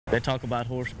They talk about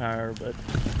horsepower, but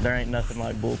there ain't nothing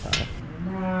like bull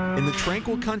power. In the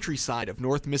tranquil countryside of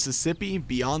North Mississippi,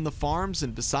 beyond the farms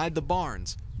and beside the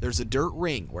barns, there's a dirt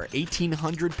ring where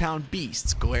 1,800-pound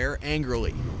beasts glare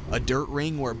angrily. A dirt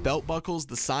ring where belt buckles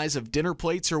the size of dinner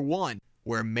plates are won,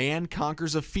 where man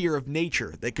conquers a fear of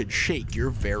nature that could shake your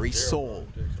very soul.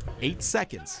 8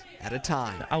 seconds at a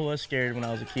time. I was scared when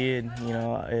I was a kid.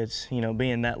 It's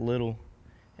being that little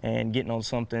and getting on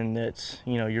something that's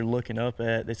you're looking up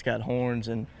at, that's got horns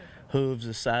and hooves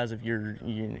the size of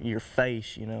your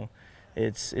face.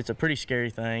 It's a pretty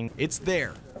scary thing. It's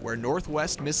there where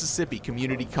Northwest Mississippi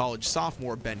Community College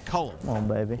sophomore Ben Cullum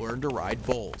learned to ride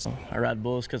bulls. I ride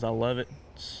bulls because I love it.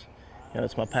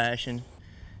 It's my passion.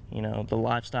 The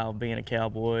lifestyle of being a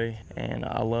cowboy, and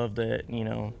I love that.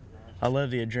 I love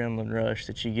the adrenaline rush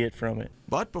that you get from it.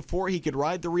 But before he could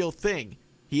ride the real thing,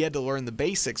 he had to learn the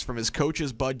basics from his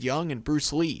coaches Bud Young and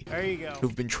Bruce Lee, there you go,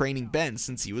 who've been training Ben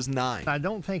since he was 9. I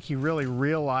don't think he really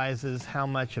realizes how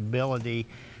much ability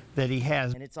that he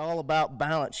has. And it's all about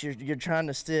balance. You're trying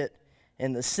to sit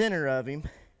in the center of him,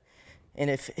 and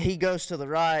if he goes to the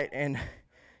right and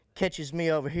catches me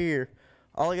over here,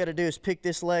 all I got to do is pick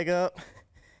this leg up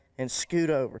and scoot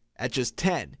over. At just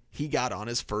 10, he got on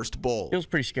his first bull. It was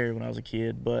pretty scary when I was a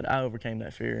kid, but I overcame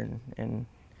that fear, and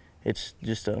it's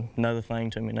just another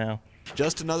thing to me now.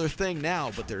 Just another thing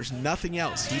now, but there's nothing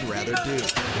else he'd rather do.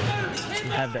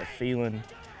 You have that feeling.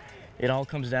 It all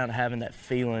comes down to having that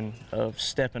feeling of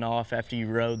stepping off after you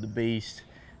rode the beast,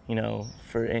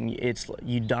 and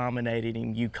you dominated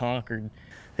and you conquered.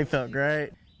 It felt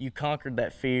great. You conquered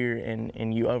that fear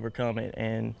and you overcome it,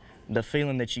 and the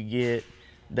feeling that you get,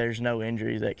 there's no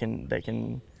injury that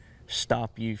can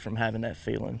stop you from having that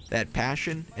feeling. That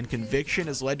passion and conviction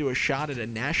has led to a shot at a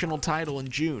national title in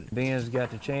June. Ben's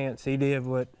got the chance. He did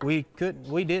what we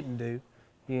didn't do.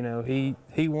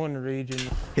 He won the region.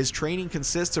 His training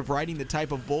consists of riding the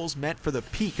type of bulls meant for the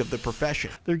peak of the profession.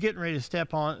 They're getting ready to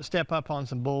step up on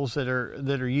some bulls that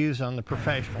are used on the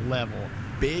professional level.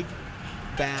 Big,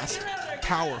 fast,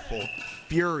 powerful,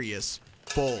 furious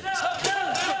bulls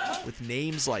with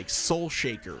names like Soul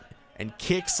Shaker and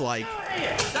kicks like,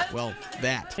 well,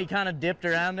 that. He kind of dipped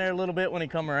around there a little bit when he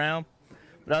come around,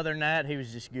 but other than that, he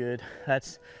was just good.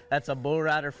 That's a bull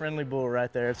rider friendly bull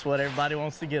right there. It's what everybody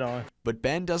wants to get on. But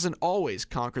Ben doesn't always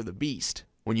conquer the beast.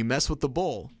 When you mess with the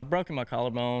bull, I've broken my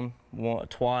collarbone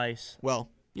twice. Well,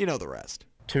 you know the rest.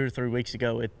 2 or 3 weeks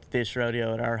ago at this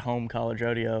rodeo, at our home college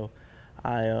rodeo,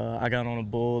 I got on a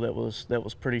bull that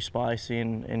was pretty spicy,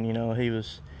 and he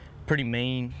was pretty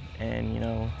mean,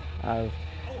 and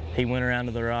he went around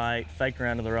to the right, faked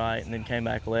around to the right, and then came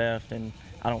back left, and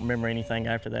I don't remember anything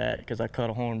after that because I cut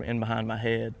a horn in behind my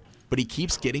head. But he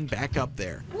keeps getting back up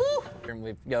there. Woo!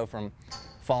 We go from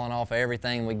falling off of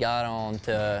everything we got on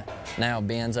to now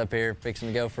Ben's up here fixing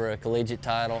to go for a collegiate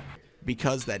title.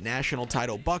 Because that national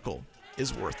title buckle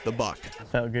is worth the buck.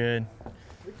 Felt good.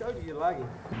 We told you like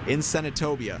it. In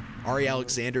Senatobia, Ari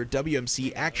Alexander,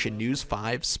 WMC Action News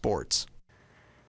 5 Sports.